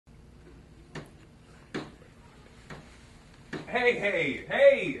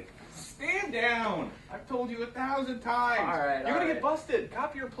Hey! Stand down! I've told you 1,000 times. All right, You're gonna all get busted.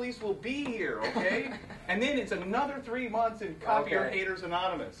 Copier police will be here, okay? And then it's another 3 months in Copier Okay. Haters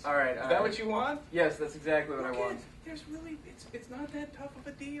Anonymous. All right, Is all that right. what you want? Yes, that's exactly what I want. There's really, it's not that tough of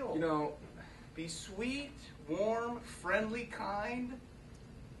a deal. You know, Be sweet, warm, friendly, kind.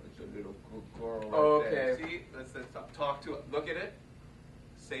 It's a little good girl right Oh, there. okay. See, let's talk to it. Look at it.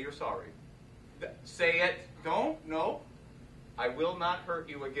 Say you're sorry. Say it. Don't. No. I will not hurt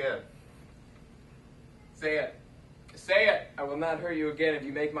you again. Say it. Say it. I will not hurt you again if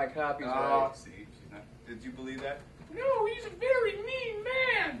you make my copies right. See, she's not. Did you believe that? No, he's a very mean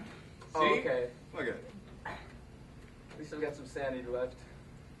man. See? Oh, okay. Look at it. At least I've got some sanity left.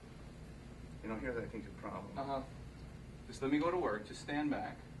 You know, here's I think the problem. Uh-huh. Just let me go to work. Just stand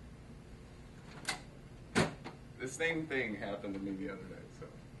back. The same thing happened to me the other day. So,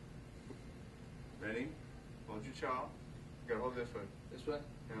 ready? Hold your jaw. You gotta hold this foot. This way?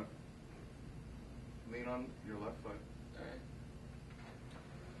 Yeah. Lean on your left foot.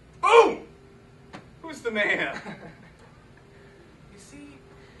 All right. Boom! Who's the man? You see,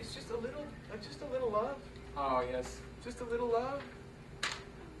 it's just a little love. Oh, yes. Just a little love.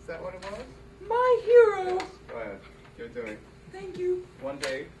 Is that what it was? My hero! Go ahead. Give it to me. Thank you. One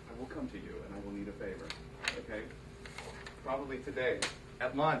day, I will come to you and I will need a favor. Okay? Probably today.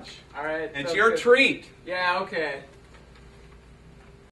 At lunch. All right. It's sounds your good. treat. Yeah, okay.